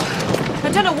 Gov.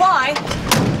 I don't know why.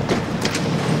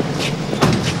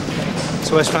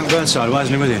 So where's Frank Burnside? Why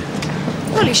isn't he with you?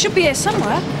 Well, he should be here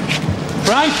somewhere.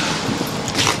 Frank?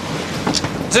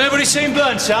 Has anybody seen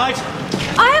Burnside?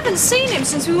 I haven't seen him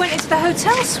since we went into the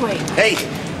hotel suite. Hey,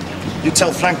 you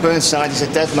tell Frank Burnside he's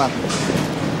a dead man.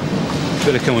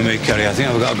 Better come with me, Kerry. I think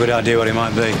I've got a good idea what he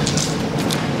might be.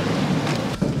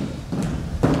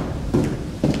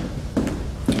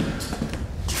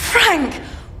 Frank,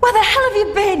 where the hell have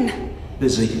you been?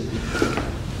 Busy.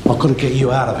 I've got to get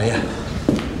you out of here.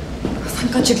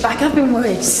 Thank God you're back. I've been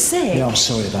worried sick. Yeah, I'm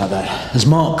sorry about that. Has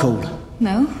Mark called?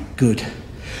 No? Good.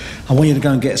 I want you to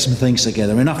go and get some things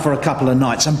together. Enough for a couple of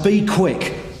nights, and be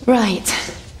quick. Right.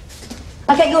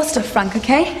 I'll get your stuff, Frank,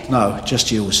 okay? No,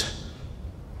 just yours.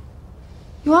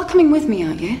 You are coming with me,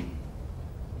 aren't you?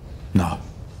 No.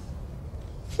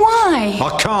 Why?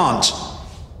 I can't.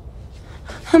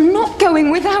 I'm not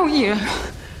going without you.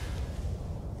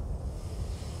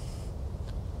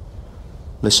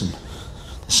 Listen,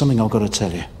 there's something I've got to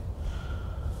tell you.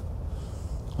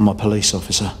 I'm a police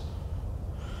officer.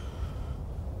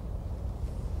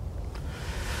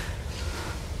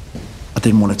 I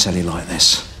didn't want to tell you like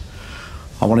this.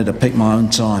 I wanted to pick my own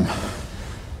time.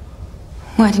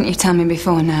 Why didn't you tell me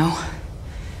before now?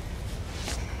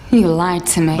 You lied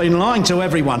to me. I've been lying to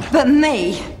everyone. But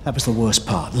me? That was the worst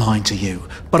part, lying to you.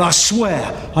 But I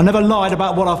swear, I never lied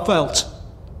about what I felt.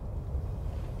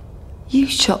 You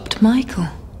chopped Michael.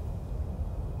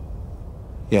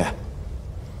 Yeah.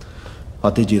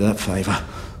 I did you that favour.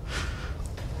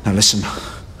 Now listen,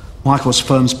 Michael's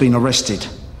firm's been arrested,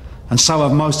 and so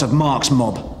have most of Mark's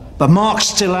mob. But Mark's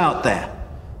still out there.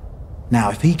 Now,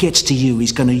 if he gets to you,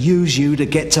 he's going to use you to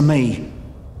get to me.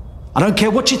 I don't care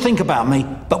what you think about me,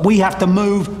 but we have to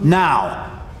move now.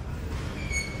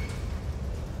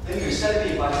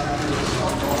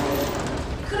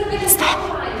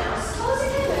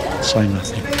 Say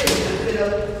nothing.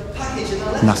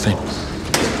 Nothing.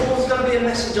 There's always got to be a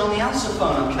message on the answer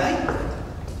phone, okay?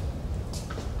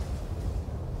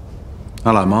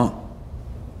 Hello, Mark.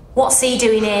 What's he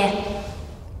doing here?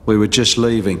 We were just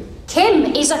leaving.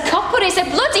 Kim, he's a copper, he's a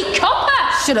bloody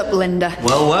copper! Shut up, Linda.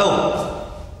 Well,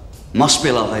 well. Must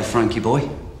be like that, Frankie boy.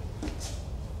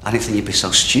 I didn't think you'd be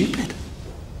so stupid.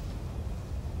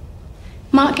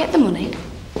 Mark, get the money.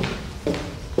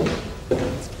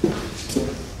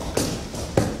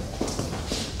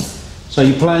 So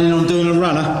you're planning on doing a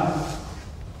runner?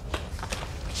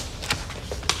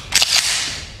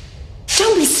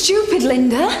 Don't be stupid,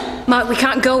 Linda. Mark, we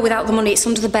can't go without the money, it's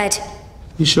under the bed.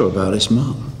 You sure about this,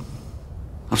 Mark?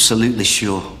 Absolutely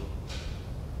sure.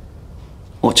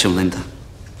 Watch him, Linda.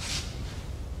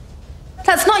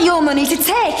 That's not your money to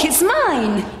take, it's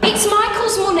mine. It's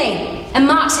Michael's money, and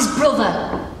Mark's his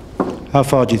brother. How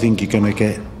far do you think you're gonna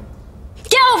get?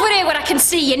 Get over here where I can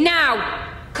see you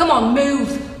now! Come on,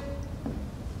 move.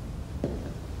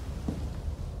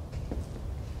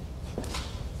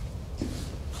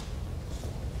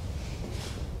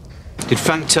 Did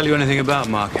Frank tell you anything about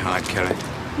Mark Hyde, Kerry?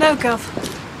 No, Gov.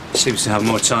 Seems to have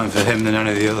more time for him than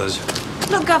any of the others.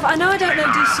 Look, Gov, I know I don't know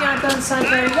DCI Burnside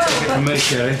very well, but... From me,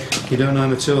 Sherry. You don't know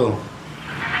him at all.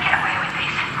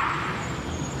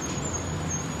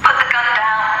 Put the gun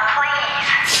down, please.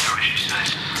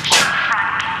 Shut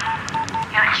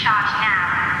Frank. You're in charge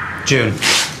now. June.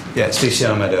 Yeah, it's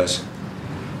DCI Meadows.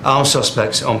 Armed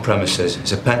suspects on premises.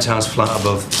 It's a penthouse flat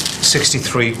above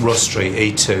 63 Russ Street,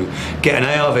 E2. Get an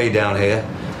ARV down here.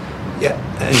 Yeah,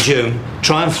 and June,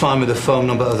 try and find me the phone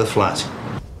number of the flat.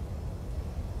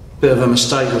 Bit of a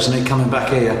mistake, wasn't it, coming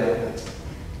back here?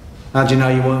 How do you know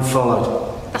you weren't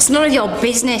followed? That's none of your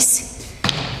business.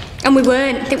 And we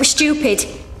weren't. They were stupid.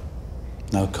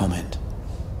 No comment.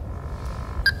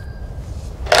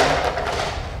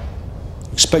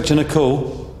 Expecting a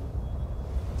call?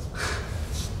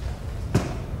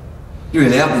 You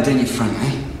really helped me, didn't you, Frank,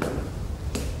 eh?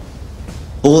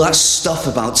 All that stuff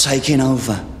about taking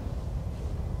over.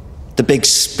 The big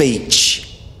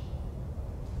speech.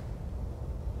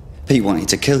 Pete wanted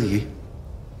to kill you.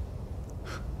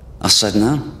 I said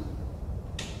no.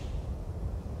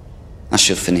 I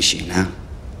should finish you now.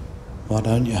 Why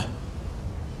don't you?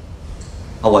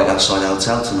 I'll wait outside the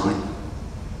hotel tonight.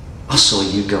 I saw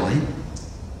you go in.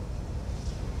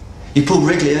 You pulled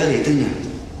Wrigley earlier, didn't you?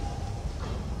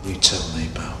 You tell me,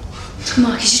 pal.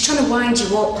 Mark, he's just trying to wind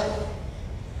you up.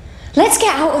 Let's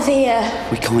get out of here.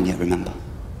 We can't yet, remember.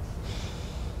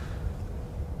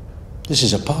 This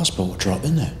is a passport drop,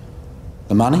 isn't it?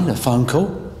 The money, the phone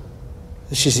call.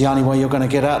 This is the only way you're going to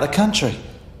get out of the country.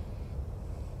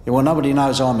 Yeah, well, nobody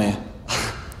knows I'm here.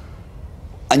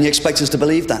 And you expect us to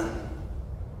believe that?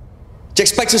 Do you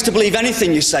expect us to believe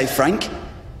anything you say, Frank?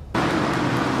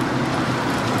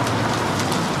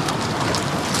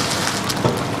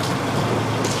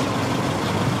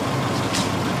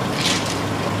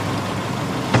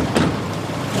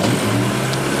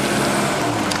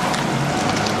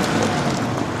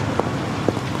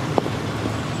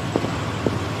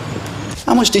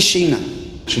 How much does she know?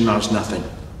 She knows nothing.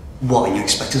 What, and you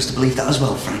expect us to believe that as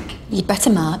well, Frank? You'd better,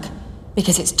 Mark,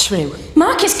 because it's true.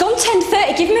 Mark, it's gone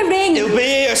 10:30. Give him a ring. He'll be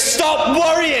here. Stop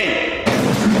worrying!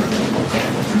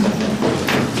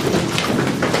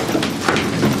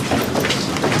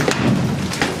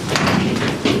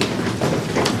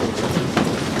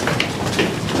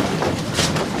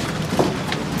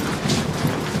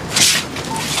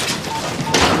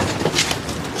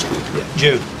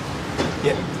 Jude.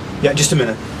 Yeah, just a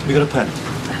minute. Have you got a pen?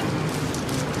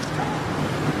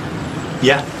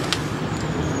 Yeah?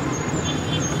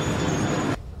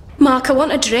 Mark, I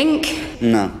want a drink.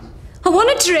 No. I want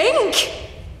a drink.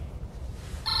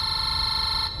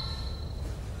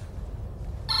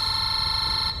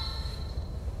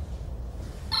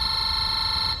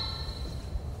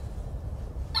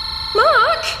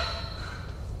 Mark?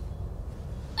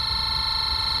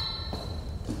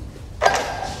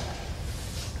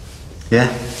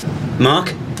 Yeah?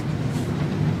 Mark?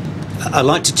 I'd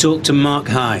like to talk to Mark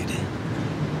Hyde.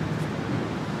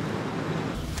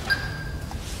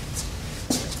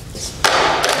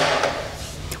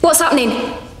 What's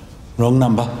happening? Wrong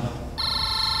number.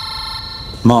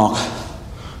 Mark.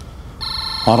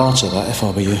 I'd answer that if I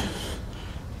were you.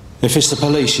 If it's the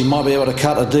police, you might be able to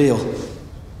cut a deal.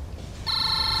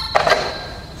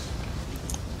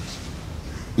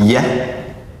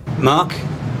 Yeah? Mark,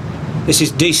 this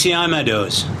is DCI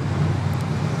Meadows.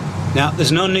 Now,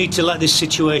 there's no need to let this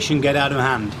situation get out of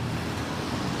hand.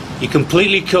 You're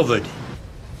completely covered.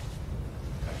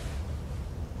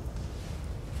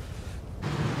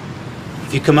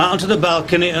 If you come out onto the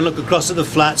balcony and look across at the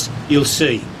flats, you'll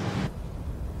see.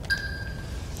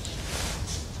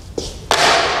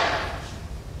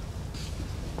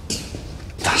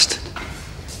 Bastard.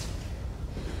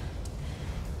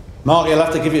 Mark, you'll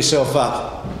have to give yourself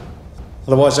up.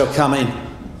 Otherwise they'll come in.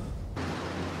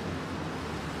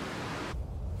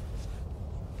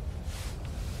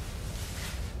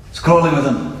 Scrolling with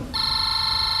them.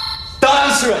 Don't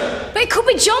answer it! But it could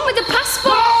be John with the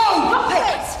passport. No! Stop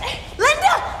it!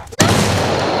 Linda!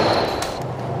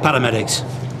 Paramedics.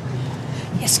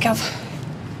 Yes, Gov.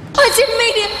 Oh, I didn't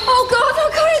mean it. Oh, God, I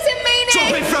didn't mean it.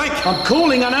 Drop it, Frank! I'm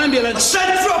calling an ambulance. I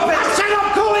said drop it! I said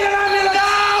I'm calling an ambulance! No!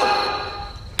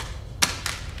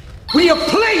 Will you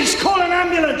please call an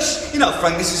ambulance? You know,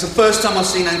 Frank, this is the first time I've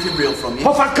seen anything real from you.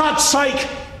 Oh, for God's sake!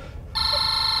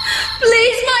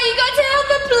 Please, Ma, you got to help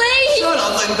her, please. Shut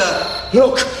up, Linda.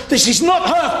 Look, this is not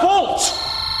her fault.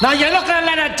 Now, you're not going to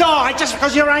let her die just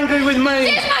because you're angry with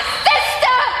me. She's my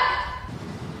sister.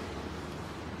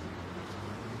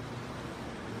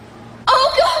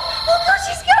 Oh, God,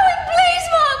 she's going. Please,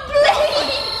 Mom,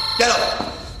 please. Get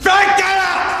up. Frank, get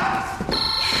up!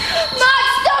 Mark,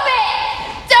 stop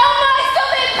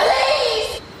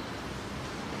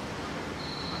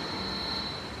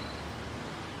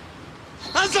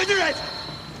on your head!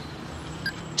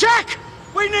 Jack!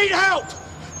 We need help!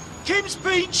 Kim's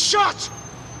been shot!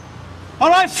 All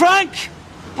right, Frank.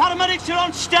 Paramedics are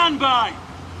on standby.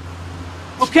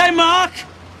 Okay, Mark?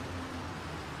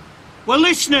 We're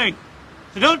listening.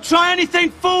 So don't try anything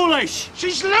foolish.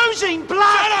 She's losing blood!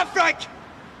 Shut up, Frank!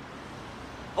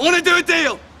 I want to do a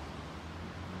deal.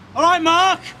 All right,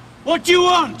 Mark. What do you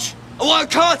want? I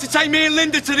want a car to take me and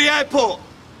Linda to the airport.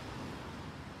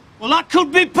 Well, that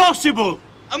could be possible.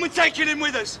 And we're taking him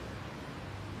with us.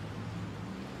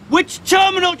 Which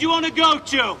terminal do you want to go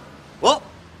to? What?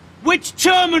 Which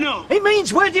terminal? He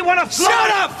means where do you want to fly?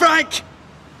 Shut up, Frank!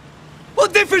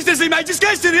 What difference does he make? Just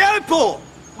get us to the airport!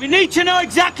 We need to know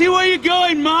exactly where you're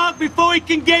going, Mark, before we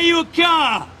can get you a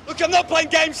car. Look, I'm not playing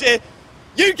games here.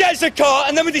 You get us a car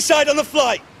and then we decide on the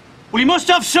flight. Well, you must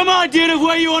have some idea of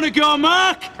where you want to go,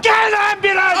 Mark. Get an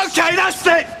ambulance! Okay, that's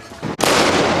it!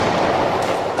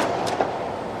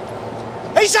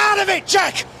 He's out of it,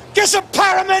 Jack! Get some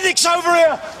paramedics over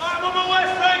here! I'm on my way,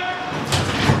 Frank!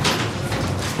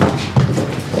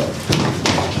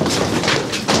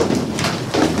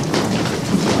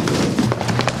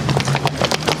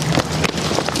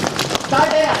 Stay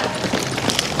there!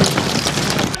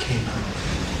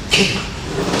 Kim.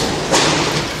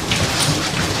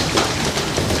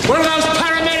 Where are those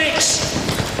paramedics?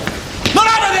 Not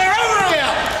over there, over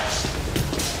here!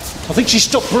 I think she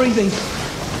stopped breathing.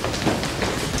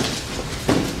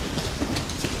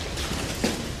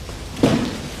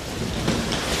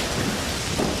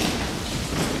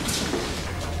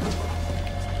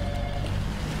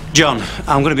 John,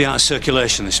 I'm going to be out of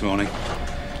circulation this morning.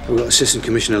 We've got Assistant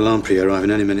Commissioner Lamprey arriving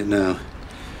any minute now.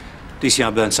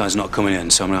 DCI Burnside's not coming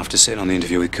in, so I'm going to have to sit on the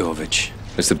interview with Corvich.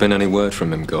 Has there been any word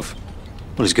from him, Gov?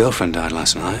 Well, his girlfriend died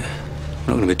last night. We're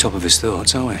not going to be top of his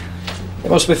thoughts, are we? He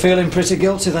must be feeling pretty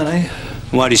guilty then, eh?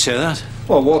 Why do you say that?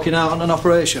 Well, walking out on an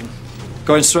operation.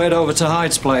 Going straight over to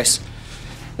Hyde's place.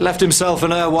 He left himself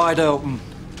and her wide open.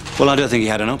 Well, I don't think he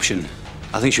had an option.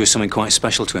 I think she was something quite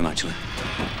special to him, actually.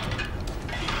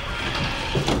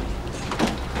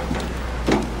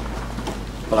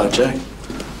 Hello, Jack.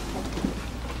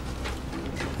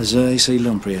 Has AC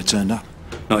Lamprey turned up?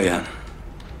 Not yet.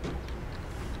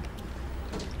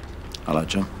 Hello,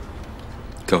 John.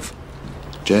 Gov.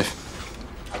 Jeff.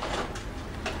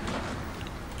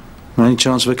 Any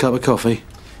chance of a cup of coffee?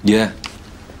 Yeah.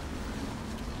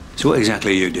 So what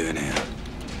exactly are you doing here?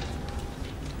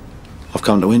 I've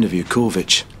come to interview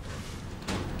Corvich.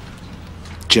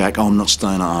 Jack, I'm not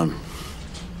staying at home.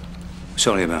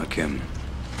 Sorry about Kim.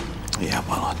 Yeah,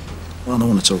 well, I don't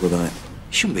want to talk about it.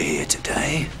 You shouldn't be here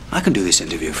today. I can do this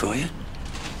interview for you.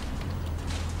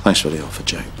 Thanks for the offer,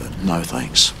 Jack, but no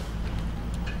thanks.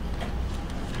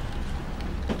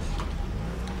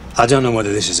 I don't know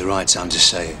whether this is the right time to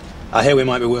say it. I hear we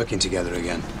might be working together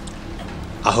again.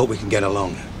 I hope we can get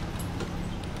along.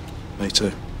 Me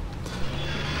too.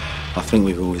 I think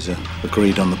we've always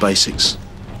agreed on the basics.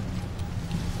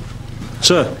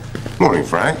 Sir. Morning,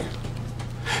 Frank.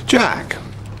 Jack,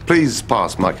 please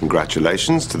pass my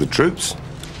congratulations to the troops.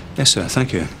 Yes, sir,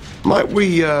 thank you. Might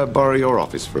we borrow your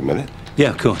office for a minute?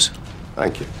 Yeah, of course.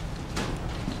 Thank you.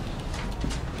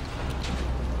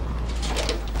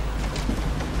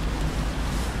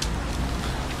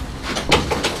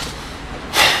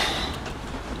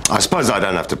 I suppose I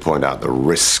don't have to point out the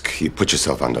risk you put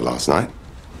yourself under last night.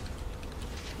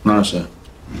 No, sir.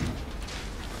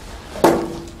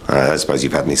 I don't suppose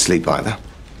you've had any sleep either.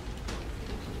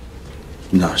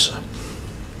 No, sir.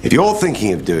 If you're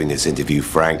thinking of doing this interview,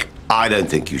 Frank, I don't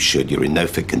think you should. You're in no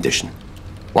fit condition.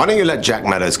 Why don't you let Jack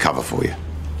Meadows cover for you?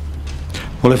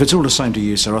 Well, if it's all the same to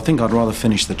you, sir, I think I'd rather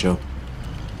finish the job.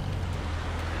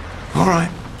 All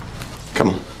right.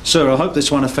 Come on. Sir, I hope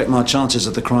this won't affect my chances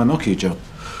at the crime OCCU job.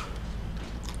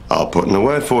 I'll put in a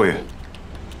word for you,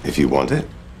 if you want it.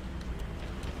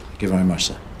 Thank you very much,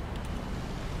 sir.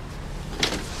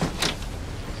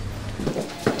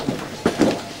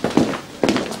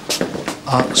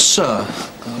 Sir,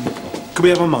 could we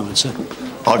have a moment, sir?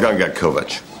 I'll go and get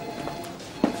Corvich.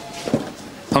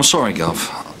 I'm sorry, Gov.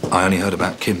 I only heard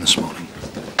about Kim this morning.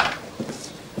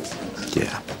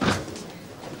 Yeah.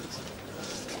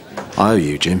 I owe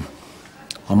you, Jim.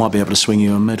 I might be able to swing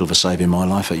you a medal for saving my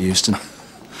life at Euston.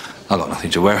 I got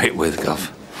nothing to wear it with,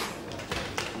 Gov.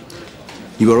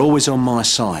 You were always on my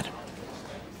side.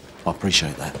 I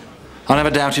appreciate that. I never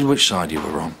doubted which side you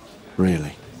were on.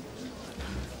 Really?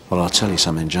 Well, I'll tell you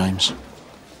something, James.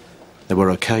 There were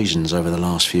occasions over the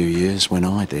last few years when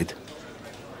I did.